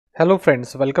Hello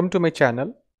friends, welcome to my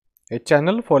channel, a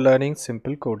channel for learning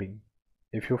simple coding.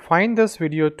 If you find this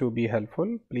video to be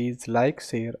helpful, please like,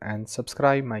 share and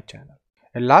subscribe my channel.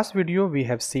 In last video we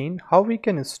have seen how we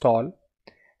can install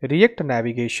React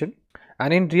navigation,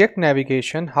 and in React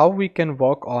navigation how we can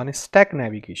work on stack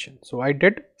navigation. So I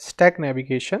did stack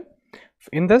navigation.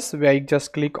 In this way I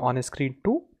just click on screen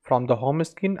 2. From the home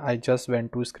screen I just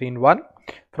went to screen 1.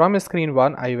 From screen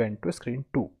 1 I went to screen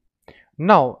 2.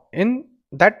 Now in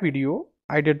that video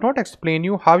I did not explain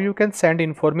you how you can send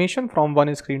information from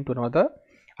one screen to another.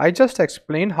 I just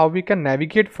explained how we can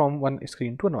navigate from one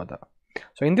screen to another.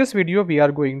 So in this video we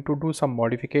are going to do some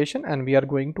modification and we are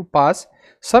going to pass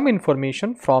some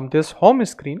information from this home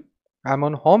screen. I am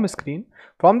on home screen.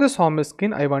 From this home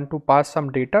screen I want to pass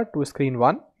some data to screen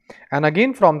 1, and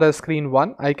again from the screen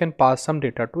 1 I can pass some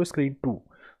data to screen 2.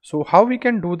 So how we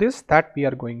can do this, that we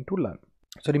are going to learn.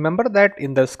 So remember that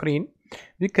in the screen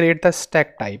we create the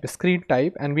stack type, screen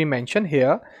type, and we mention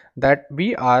here that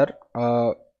we are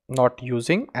not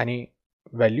using any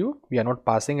value, we are not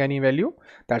passing any value.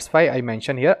 That's why I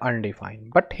mention here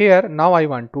undefined. But here now I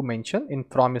want to mention in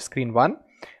from screen 1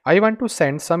 I want to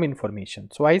send some information.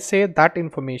 So I say that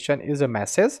information is a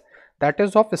message that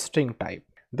is of string type.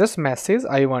 This message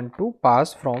I want to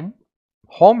pass from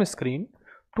home screen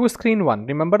to screen 1.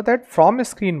 Remember that from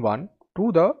screen 1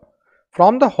 to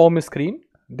the home screen,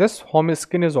 this home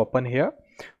screen is open here.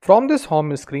 From this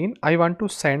home screen I want to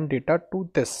send data to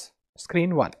this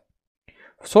screen 1.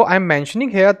 So I am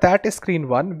mentioning here that screen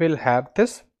 1 will have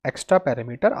this extra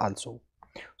parameter also.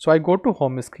 So I go to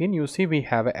home screen, you see we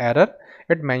have an error.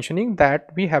 It mentioning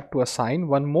that we have to assign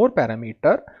one more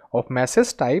parameter of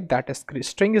message type, that is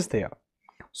string is there.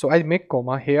 So I make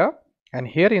comma here, and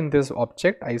here in this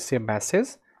object I say message,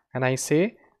 and I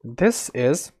say this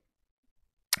is,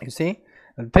 you see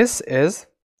this is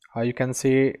you can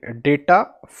say data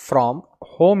from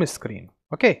home screen.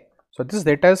 Okay, so this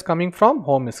data is coming from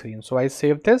home screen. So I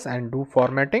save this and do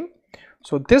formatting.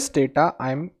 So this data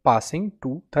I am passing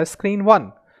to the screen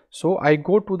 1. So I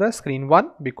go to the screen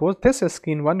 1 because this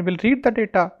screen 1 will read the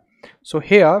data. So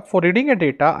here for reading a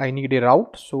data I need a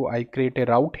route. So I create a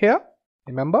route here.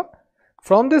 Remember,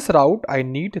 from this route I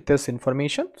need this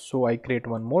information. So I create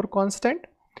one more constant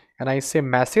and I say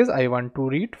message I want to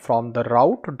read from the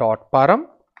route dot param.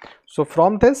 So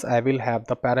from this I will have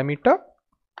the parameter.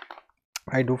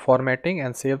 I do formatting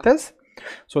and save this.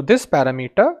 So this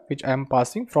parameter which I am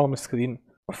passing from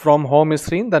home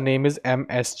screen, the name is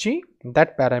msg.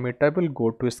 That parameter will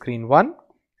go to screen 1,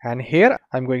 and here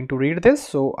I'm going to read this.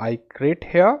 So I create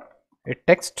here a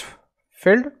text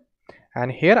field,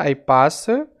 and here I pass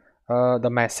the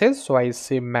message. So I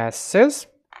say message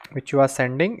which you are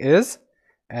sending is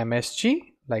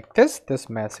msg, like this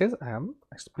message I am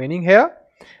explaining here,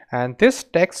 and this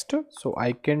text, so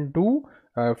I can do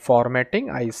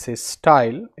formatting. I say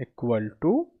style equal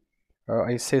to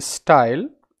I say style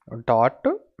dot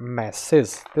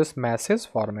message. This message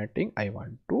formatting I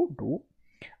want to do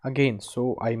again.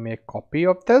 So I make copy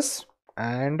of this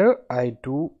and I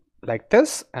do like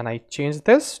this, and I change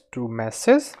this to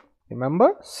message.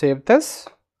 Remember, save this.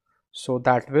 So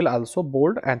that will also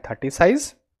bold and 30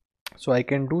 size. So I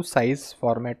can do size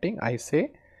formatting. I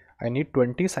say I need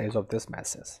 20 size of this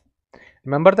message.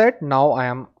 Remember that now I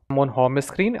am on home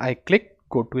screen. I click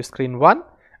go to screen 1,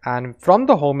 and from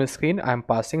the home screen I am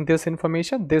passing this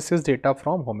information. This is data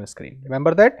from home screen.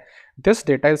 Remember that this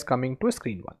data is coming to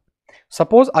screen 1.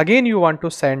 Suppose again you want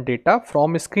to send data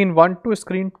from screen 1 to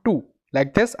screen 2.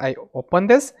 Like this, I open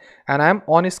this and I am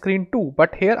on screen 2,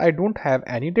 but here I don't have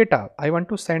any data. I want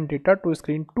to send data to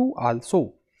screen 2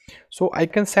 also. So I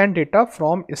can send data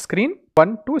from screen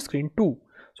 1 to screen 2.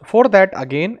 So for that,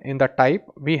 again in the type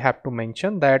we have to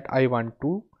mention that I want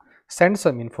to send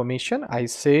some information. I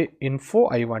say info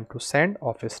I want to send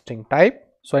of a string type.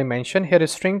 So I mention here a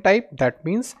string type. That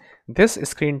means this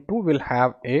screen 2 will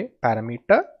have a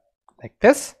parameter like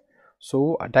this.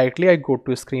 So directly I go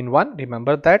to screen 1.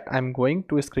 Remember that I'm going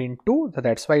to screen 2. So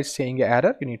that's why it's saying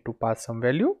error. You need to pass some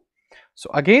value. So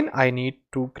again I need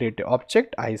to create an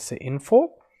object. I say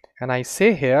info, and I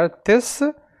say here this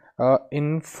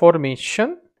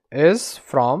information is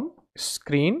from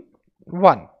screen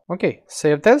 1. Okay,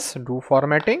 save this, do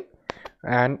formatting,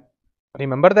 and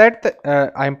remember that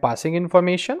I am passing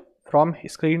information from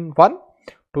screen 1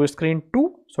 to screen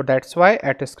 2. So that's why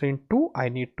at screen 2 I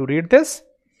need to read this.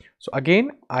 So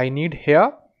again I need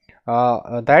here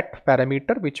that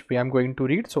parameter which we am going to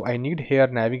read. So I need here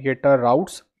navigator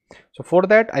routes. So for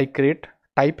that I create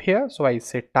type here. So I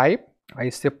say type, I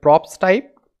say props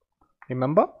type,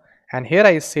 remember, and here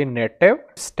I say native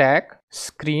stack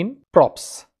screen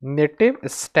props, native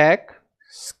stack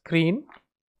screen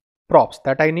props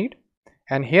that I need,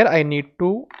 and here I need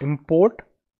to import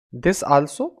this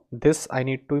also. This I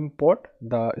need to import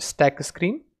the stack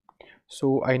screen,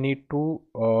 so I need to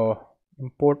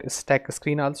import stack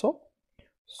screen also.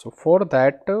 So for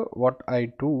that what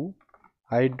I do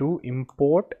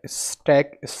import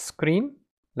stack screen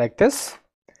like this,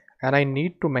 and I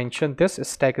need to mention this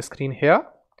stack screen here,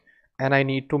 and I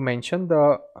need to mention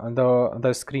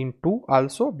the screen 2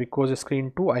 also, because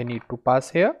screen 2 I need to pass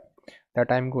here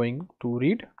that I'm going to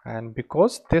read. And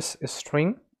because this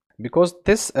string, because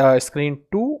this screen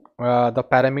 2 the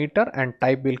parameter and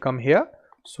type will come here,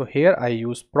 so here I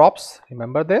use props.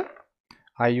 Remember, there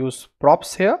I use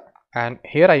props here, and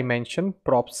here I mention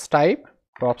props type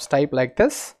like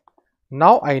this.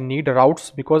 Now I need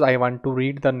routes because I want to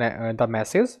read the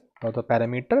message or the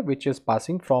parameter which is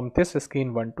passing from this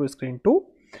screen 1 to screen 2.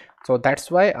 So that's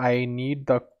why I need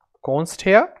the const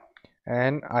here,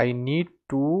 and I need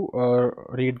to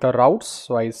read the routes.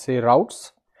 So I say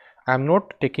routes. I'm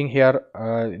not taking here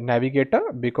navigator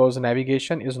because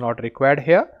navigation is not required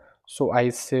here. So I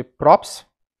say props.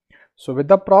 So with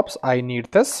the props I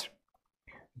need this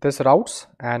routes,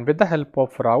 and with the help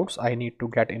of routes I need to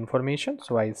get information.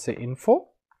 So I say info,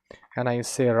 and I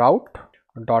say route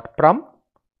dot prum,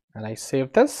 and I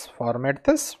save this, format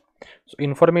this. So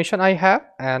information I have,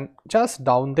 and just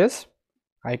down this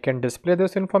I can display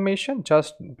this information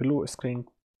just below screen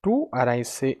 2, and I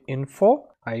say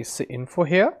info. I say info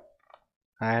here,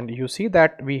 and you see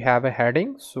that we have a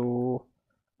heading. So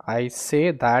I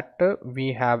say that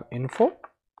we have info,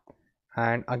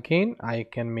 and again I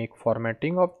can make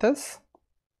formatting of this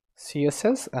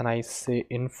CSS, and I say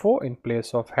info in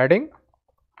place of heading,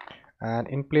 and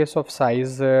in place of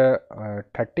size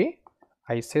 30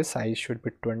 I say size should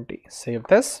be 20. Save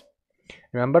this.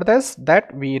 Remember this,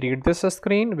 that we read this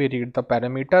screen, we read the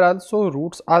parameter also,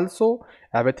 routes also,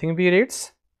 everything we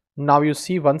reads. Now you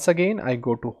see, once again I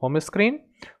go to home screen.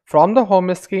 From the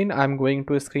home screen I'm going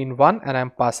to screen 1, and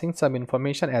I'm passing some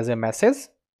information as a message.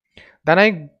 Then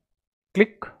I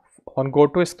click on go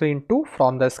to screen 2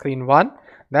 from the screen 1,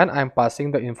 then I'm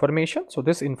passing the information. So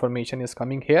this information is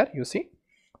coming here, you see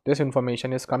this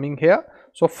information is coming here.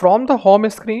 So from the home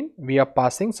screen we are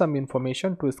passing some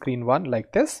information to screen 1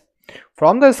 like this.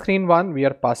 From the screen 1 we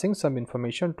are passing some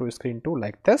information to screen 2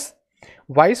 like this.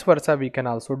 Vice versa we can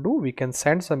also do, we can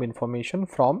send some information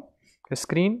from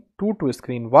screen 2 to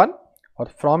screen 1, or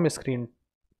from screen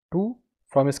 1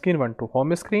 to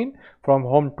home screen, from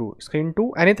home to screen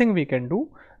 2, anything we can do.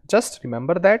 Just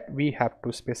remember that we have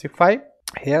to specify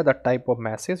here the type of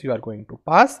message you are going to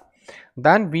pass.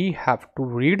 Then we have to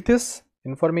read this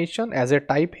information as a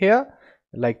type here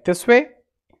like this way.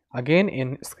 Again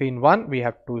in screen 1 we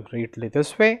have to read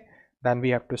this way. Then we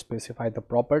have to specify the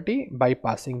property by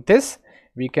passing this.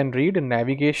 We can read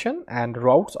navigation and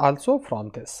routes also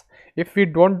from this. If we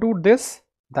don't do this,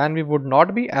 then we would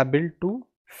not be able to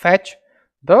fetch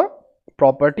the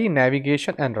property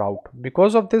navigation and route.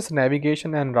 Because of this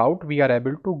navigation and route we are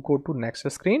able to go to next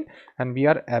screen, and we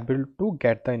are able to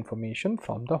get the information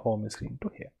from the home screen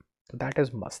to here. So that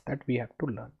is must that we have to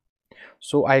learn.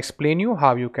 So I explain you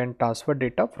how you can transfer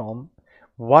data from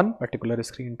one particular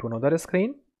screen to another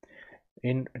screen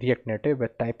in React Native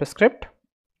with TypeScript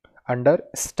under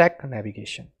stack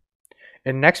navigation.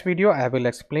 In next video I will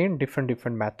explain different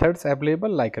methods available,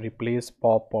 like replace,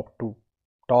 pop to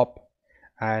top,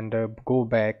 and go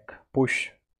back, push,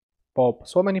 pop.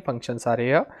 So many functions are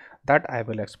here that I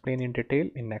will explain in detail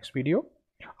in next video.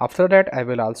 After that I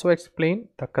will also explain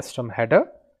the custom header,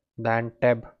 then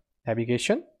tab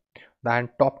navigation, then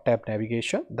top tab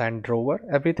navigation, then drawer,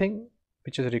 everything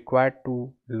which is required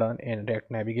to learn in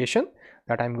React navigation,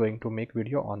 that I'm going to make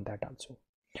video on that also.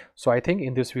 So I think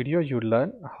in this video you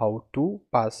learn how to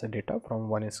pass data from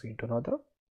one screen to another.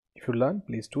 If you learn,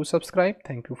 please do subscribe.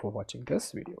 Thank you for watching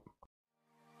this video.